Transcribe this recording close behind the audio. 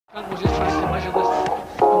Was just trying to measure this.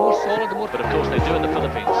 The more solid, the more. But of course they do in the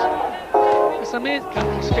Philippines. It's amazing.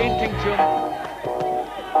 He's fainting to him.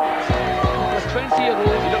 For a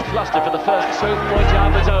 20-year-old, He looked flustered for the first southpaw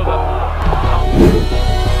jab. It's over.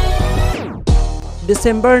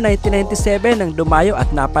 December 1997 nang dumayo at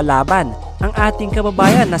napalaban ang ating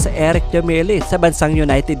kababayan na si Jamili sa bansang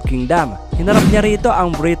United Kingdom. Hinarap niya rito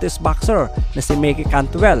ang British boxer na si Mickey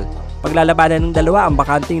Cantwell. Paglalabanan ng dalawa ang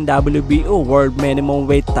bakanting WBO World Minimum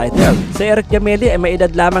Weight title. Si Jamili ay may edad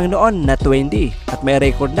lamang noon na 20 at may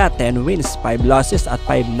record na 10 wins, 5 losses at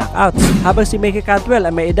 5 knockouts. Habang si Mickey Cantwell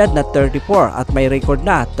ay may edad na 34 at may record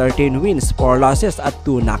na 13 wins, 4 losses at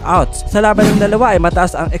 2 knockouts. Sa laban ng dalawa ay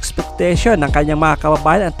mataas ang expectation ng kanyang mga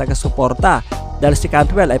kababayan at taga-suporta dahil si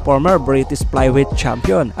Cantwell ay former British flyweight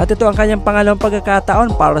champion at ito ang kanyang pangalawang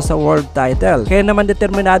pagkakataon para sa world title. Kaya naman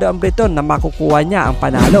determinado ang Briton na makukuha niya ang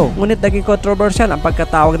panalo. Ngunit naging controversial ang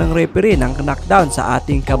pagkatawag ng referee ng knockdown sa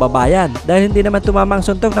ating kababayan dahil hindi naman tumamang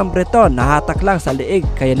suntok ng Briton, nahatak lang sa liig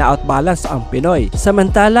kaya na-outbalance ang Pinoy.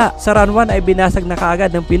 Samantala, sa round 1 ay binasag na kaagad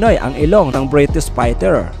ng Pinoy ang ilong ng British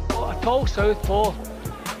fighter. a tall southpaw,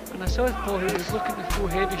 and a southpaw who was looking to throw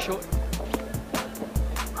heavy shot.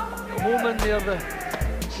 Moment there, the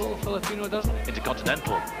little Filipino doesn't.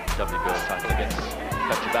 Intercontinental WBO title against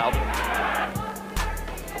Petro.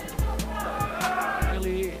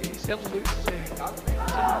 Really, he certainly looks.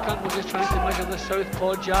 Kant was just trying to measure the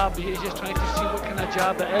southpaw jab. He's just trying to see what kind of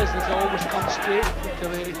jab it is. Does it always come straight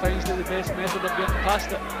until he finds that the best method of getting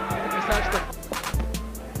past it? I guess that's the.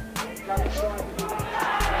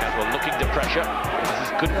 Cantwell looking to pressure. This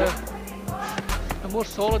is good. The more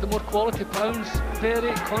solid, the more quality pounds.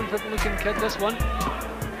 Very confident looking kid, this one.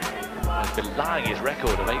 He's belying his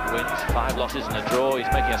record of 8 wins, 5 losses and a draw. He's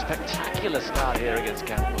making a spectacular start here against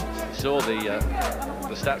Cantwell. You saw the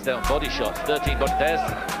stats there on body shots. 13 body. There's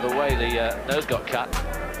the way the nose got cut.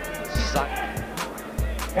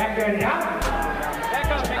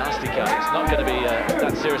 Nasty cut. It's not going to be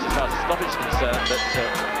that serious as far as the stoppage is concerned, but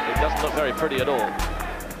it doesn't look very pretty at all.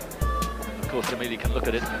 Of course, Jamili can look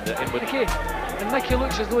at it inward. Okay. And Mickey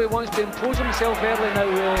looks as though he wants to impose himself early now,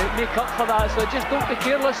 make up for that, so just don't be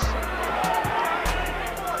careless.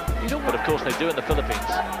 You don't. But of course they do in the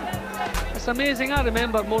Philippines. It's amazing, I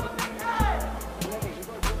remember more.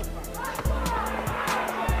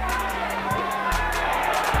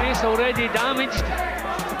 Face already damaged,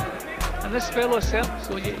 and this fellow's hurt,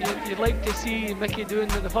 so you'd like to see Mickey doing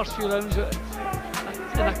the first few rounds in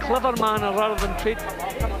a clever manner rather than trade.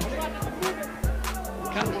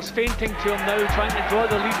 Cantwell's fainting to him now, trying to draw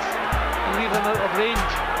the leads and leave him out of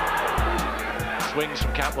range. Swings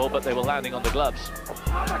from Cantwell, but they were landing on the gloves.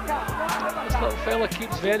 This little fella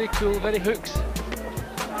keeps very cool, very hooks.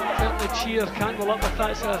 Certainly cheer Cantwell up if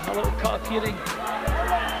that's a little cut appearing.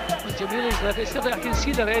 With Jamili's left, it's still, I can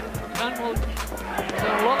see the red. Cantwell, there's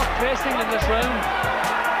a lot of pressing in this round.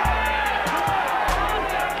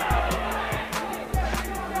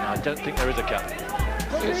 No, I don't think there is a cut.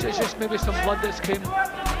 It's just maybe some blood that's come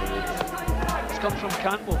from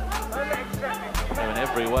Cantwell. So in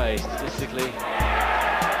every way, statistically,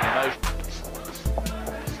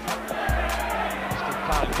 still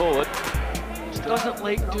plowing forward. Doesn't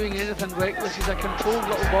like doing anything reckless. He's a controlled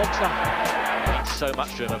little boxer. Means so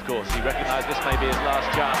much to him, of course. He recognised this may be his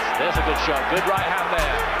last chance. There's a good shot. Good right hand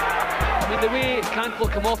there. I mean, the way Cantwell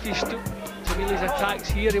come off his Jamili's attacks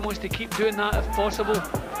here, he wants to keep doing that if possible.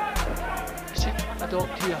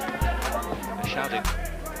 Adopt here. They're shouting.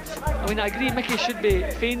 I mean, I agree Mickey should be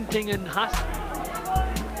fainting and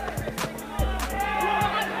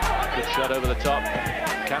Good shot over the top.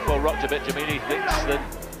 Cantwell rocked a bit. Jamili thinks that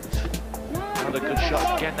another good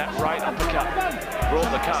shot. Again, that right uppercut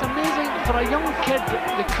brought the cut. It's amazing for a young kid,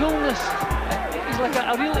 the coolness. He's like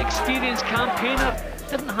a real experienced campaigner.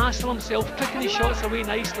 Didn't hassle himself, picking his shots away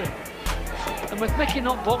nicely. And with Mickey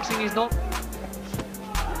not boxing, he's not.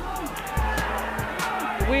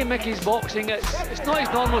 The way Mickey's boxing, it's not his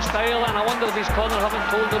normal style, and I wonder if his corner haven't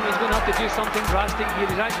told him he's going to have to do something drastic here.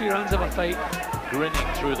 He's actually rounds of a fight. Grinning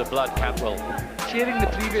through the blood, Cantwell. Cheering the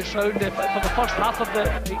previous round for the first half of the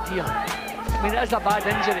fight here. I mean, it is a bad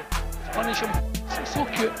injury. Punish him. It's so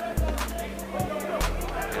cute.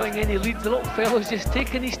 Going any leads, the little fellow's just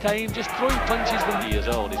taking his time, just throwing punches. When He is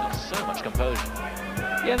old, he's got so much composure.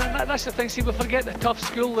 Yeah, and that's the thing. See, we forget the tough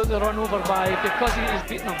school that they run over by because he is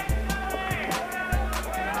beating them.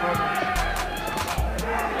 There's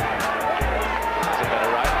a better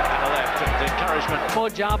right and a left, and encouragement. Poor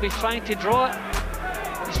jab, he's trying to draw it.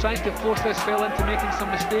 He's trying to force this fella into making some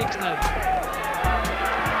mistakes now.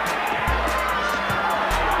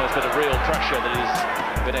 There's been a real pressure that he's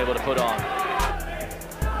been able to put on.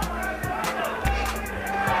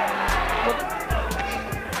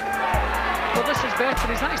 better.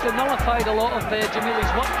 He's actually nullified a lot of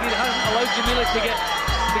Jamili's work here. He hasn't allowed Jamili to get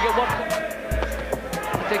work.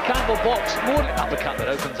 If they Campbell box more uppercut that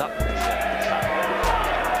opens up.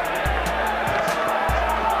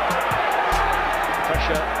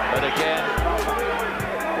 Pressure, but again,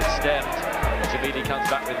 it's stemmed. Jamili comes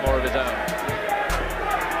back with more of his own.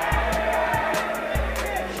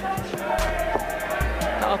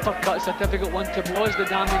 The uppercut's a difficult one to cause the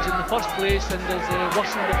damage in the first place, and has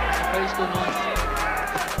worsened it as the fight's going on.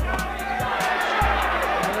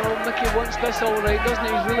 Well, Mickey wants this all right, doesn't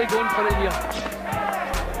he? He's really going for it here.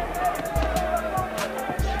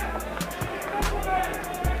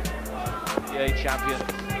 The champion.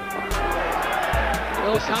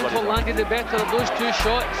 Well, Cantwell landed the better of those two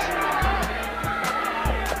shots.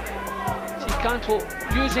 See Cantwell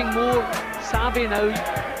using more savvy now.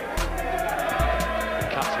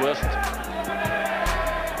 Cut's worsened.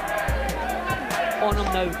 On him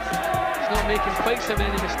now. He's not making quite so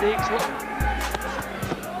many mistakes. Look.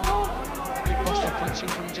 Good buster punching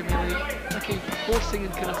from Jamili. Mickey forcing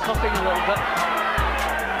and kind of cuffing a little bit.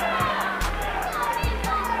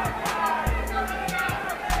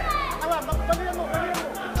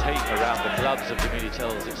 Around the gloves of Jamili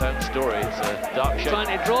tells its own story. It's a dark shape.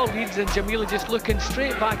 Trying to draw leads, and Jamili just looking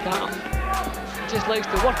straight back at him. Just likes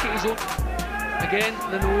to work at his own. Again,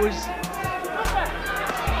 the nose.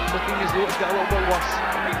 Looking as though it's got a little bit worse.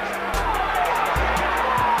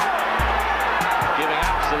 Giving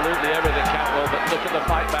absolutely everything, Cantwell, but look at the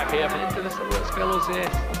fight back here. Into this fellow's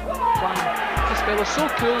plan. This fellow's so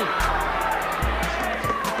cool.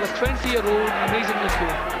 For a 20-year-old, amazingly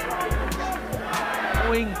cool.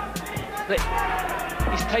 Knowing that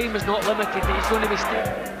his time is not limited, that he's going to be staying.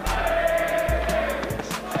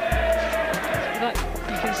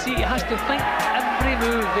 You can see he has to think every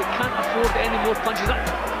move. They can't afford any more punches.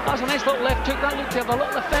 That's a nice little left hook. That looked to have a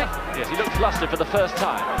little effect. Yes, he looked flustered for the first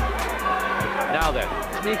time. Now then.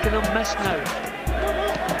 He's making him miss now.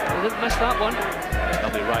 He didn't miss that one.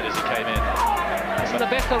 Lovely right as he came in. This is a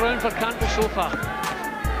better round for Cantwell so far.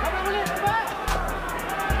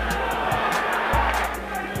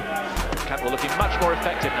 Cantwell looking much more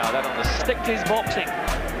effective now. That on the stick to his boxing.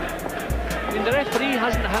 I mean, the referee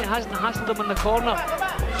hasn't hassled him in the corner,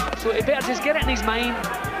 so he better just get it in his mind.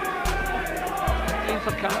 Time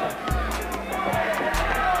for Cantwell.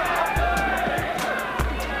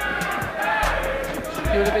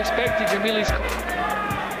 You would have expected Jamili's.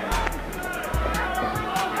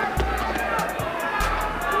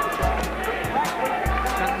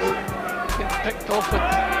 Cantwell getting picked off with.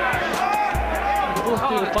 They both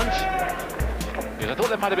do the punch. Yes, I thought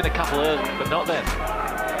there might have been a couple early, but not then. He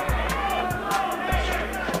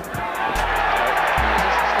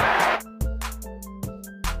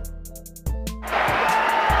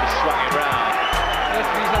swung it round.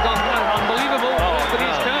 Referees have done unbelievable.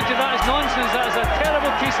 Referees counted that as nonsense. That is a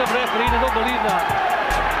terrible piece of refereeing. I don't believe that.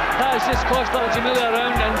 That has just cost little Jamili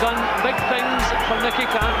around and done big things for Mickey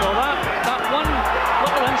Cantwell. That one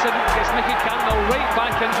little incident gets Mickey Cantwell right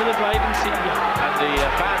back into the driving seat here. And the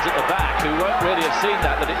fans at the back, who won't really have seen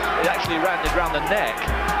that, but it actually ran around the neck,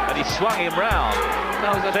 and he swung him round.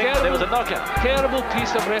 That was a terrible, there was a knockout. Terrible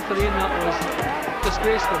piece of refereeing, that was.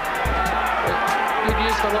 Disgraceful. But good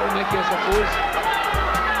news for little Mickey, I suppose.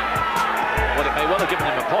 Well, it may well have given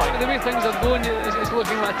him a point. The way things are going, it's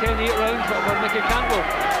looking like a 10-8 round for Mickey Cantwell.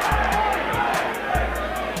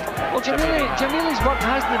 Well, Jamili's work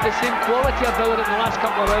hasn't had the same quality about it in the last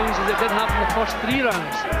couple of rounds as it did have in the first 3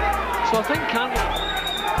 rounds. So I think Cantwell,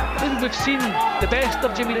 maybe we've seen the best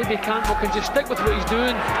of Jamili. Cantwell can just stick with what he's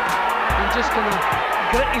doing and just kind of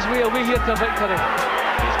grit his way away here to victory.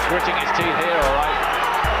 He's gritting his teeth here, all right.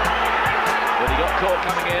 But he got caught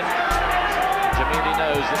coming in. Jamili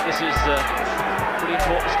knows that this is a pretty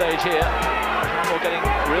important stage here. Cantwell getting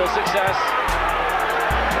real success.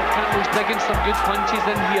 Cantwell's digging some good punches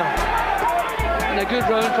in here. And a good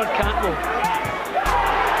round for Cantwell.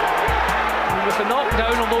 And with the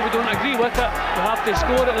knockdown, although we don't agree with it, we have to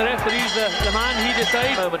score it. The referee's the man, he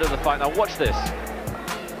decides. Moment of the fight. Now watch this.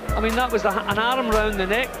 I mean, that was an arm round the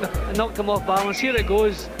neck that knocked him off balance. Here it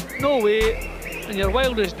goes. No way. In your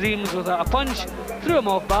wildest dreams with a punch, threw him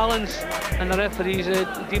off balance, and the referee's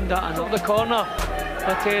deemed that a knock. The corner.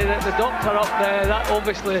 But the doctor up there, that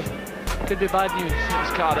obviously could be bad news.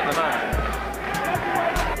 His card at the moment.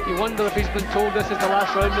 You wonder if he's been told this is the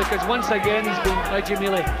last round, because once again he's been by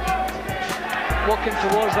Jamili walking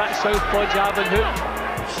towards that southpaw jab and hook.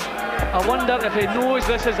 I wonder if he knows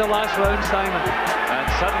this is the last round, Simon. And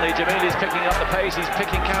suddenly Jamili's picking up the pace. He's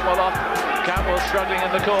picking Cantwell off. Cantwell struggling in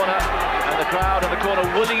the corner, and the crowd in the corner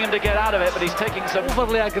willing him to get out of it, but he's taking some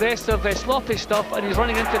overly aggressive, sloppy stuff, and he's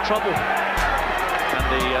running into trouble.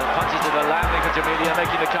 And the punches that are landing for Jamili are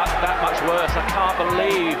making the cut that much worse. I can't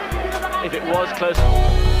believe if it was close.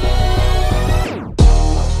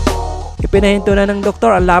 Ipinahinto na ng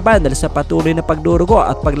doktor ang laban dahil sa patuloy na pagdurugo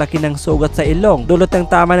at paglaki ng sugat sa ilong dulot ng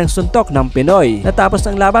tama ng suntok ng Pinoy. Natapos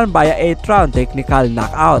ang laban via 8th round technical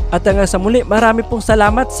knockout. At hanggang sa muli, marami pong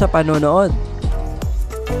salamat sa panonood.